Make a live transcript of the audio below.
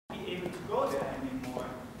be able to go there anymore.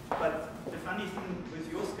 But the funny thing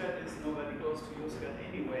with Yozgat is nobody goes to Yozgat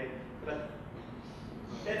anyway. But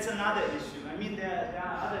that's another issue. I mean, there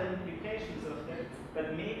are other implications of that.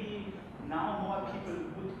 But maybe now more people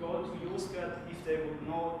would go to Yozgat if they would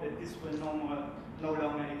know that this will no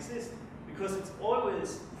longer exist. Because it's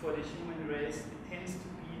always, for the human race, it tends to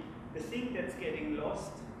be the thing that's getting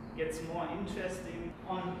lost gets more interesting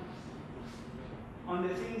on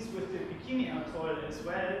the things with the Bikini Atoll as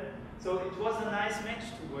well. So it was a nice match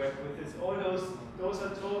to work with this. All those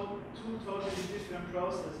are two totally different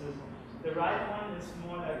processes. The right one is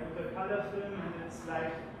more like with a color film, and it's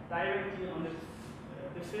like directly on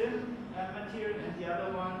the film material, and the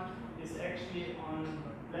other one is actually on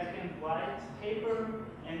black and white paper,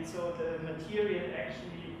 and so the material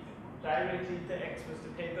actually directly interacts with the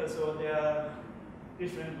paper, so there are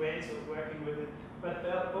different ways of working with it. But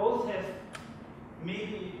both have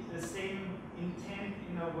maybe the same intent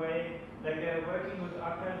in a way, like they are working with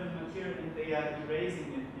archival material and they are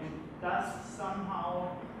erasing it, and thus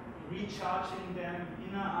somehow recharging them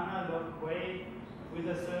in an analog way with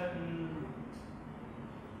a certain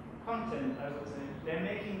content, I would say. They're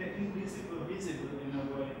making the invisible visible in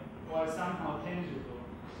a way, or somehow tangible.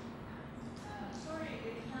 Sorry,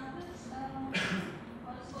 it happens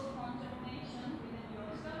also contamination within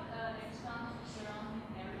Yozgat expands to surrounding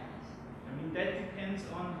areas. I mean, that depends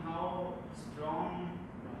on how strong.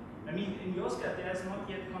 I mean, in Yozgat there's not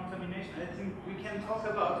yet contamination. I think we can talk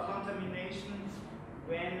about contamination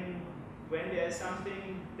when there's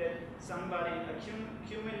something that somebody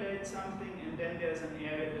accumulates something, and then there's an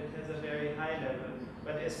area that has a very high level.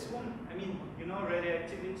 But as soon, I mean, you know,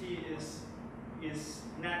 radioactivity is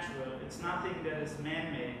natural. It's nothing that is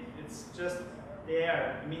man-made. It's just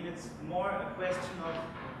there. I mean, it's more a question of,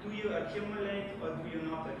 do you accumulate or do you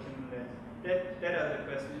not accumulate? That are the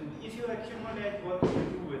questions. And if you accumulate, what do you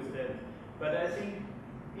do with that? But I think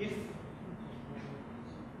if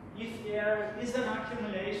there is an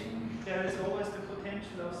accumulation, there is always the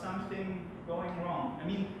potential of something going wrong. I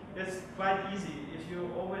mean, that's quite easy. If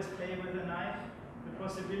you always play with a knife, the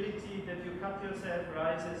possibility that you cut yourself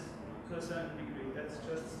rises to a certain degree. That's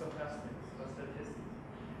just stochastics or statistics.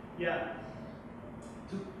 Yeah.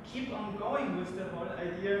 To keep on going with the whole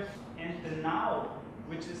idea, and the now,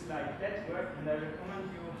 which is like that work, and I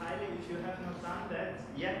recommend you highly, if you have not done that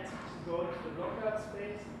yet, to go to the Lockout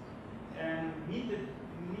space and meet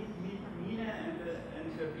Nina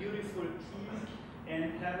and her beautiful team,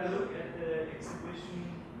 and have a look at the exhibition.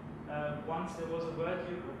 Once there was a World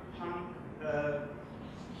Punk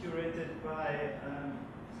curated by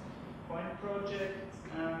Point Project,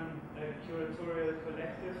 a curatorial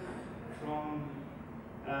collective from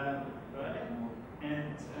Berlin.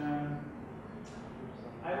 And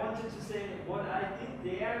I wanted to say what I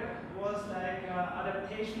did there was like an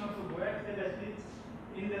adaptation of a work that I did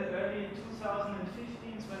in the early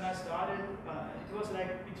 2015s when I started. It was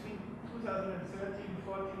like between 2013,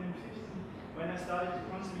 14 and 15 when I started to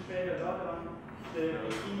concentrate a lot on the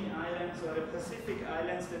Bikini Islands or the Pacific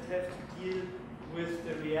Islands that have to deal with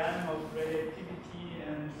the realm of radioactivity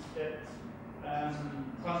and that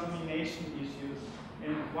contamination issues.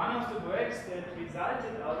 And one of the works that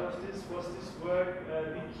resulted out of this was this work,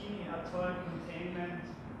 Bikini Atoll Containment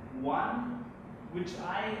 1, which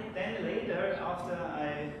I then later,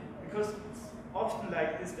 because it's often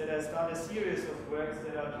like this that I start a series of works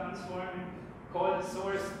that are transforming, called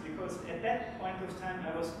source, because at that point of time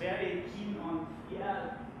I was very keen on,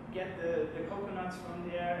 get the coconuts from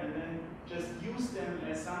there and then just use them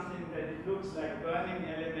as something that it looks like burning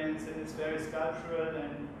elements, and it's very sculptural,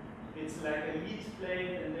 and it's like a lead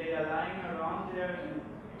plate and they are lying around there, and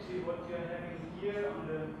actually what you're having here on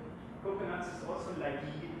the coconuts is also like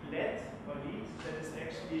lead that is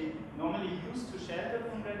actually normally used to shelter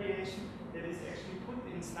from radiation, that is actually put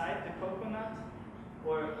inside the coconut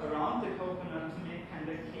or around the coconut to make kind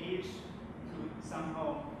of cage to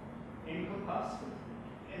somehow encompass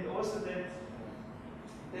it. And also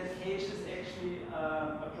that cage is actually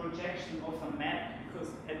a projection of a map, because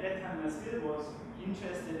at that time I still was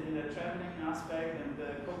interested in the traveling aspect and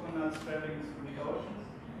the coconuts traveling through the oceans.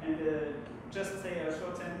 And just say a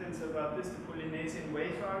short sentence about this: the Polynesian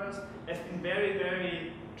wayfarers have been very,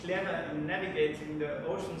 very clever in navigating the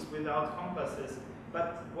oceans without compasses.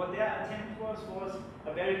 But what their attempt was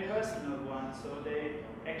a very personal one. So they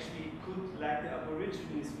actually could, like the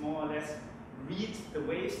Aborigines, more or less read the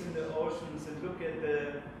waves in the oceans and look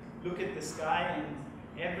at the sky.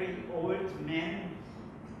 And every old man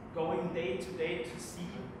going day to day to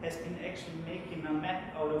sea has been actually making a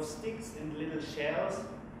map out of sticks and little shells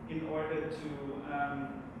in order to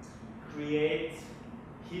create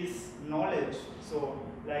his knowledge. So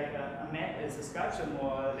like a map as a sculpture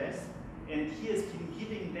more or less. And he has been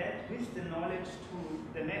giving that with the knowledge to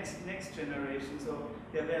the next generation. So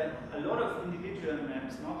there were a lot of individual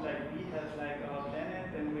maps, not like we have like our planet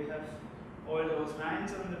and we have all those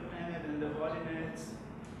lines on the planet and the coordinates,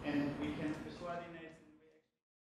 and we can coordinate.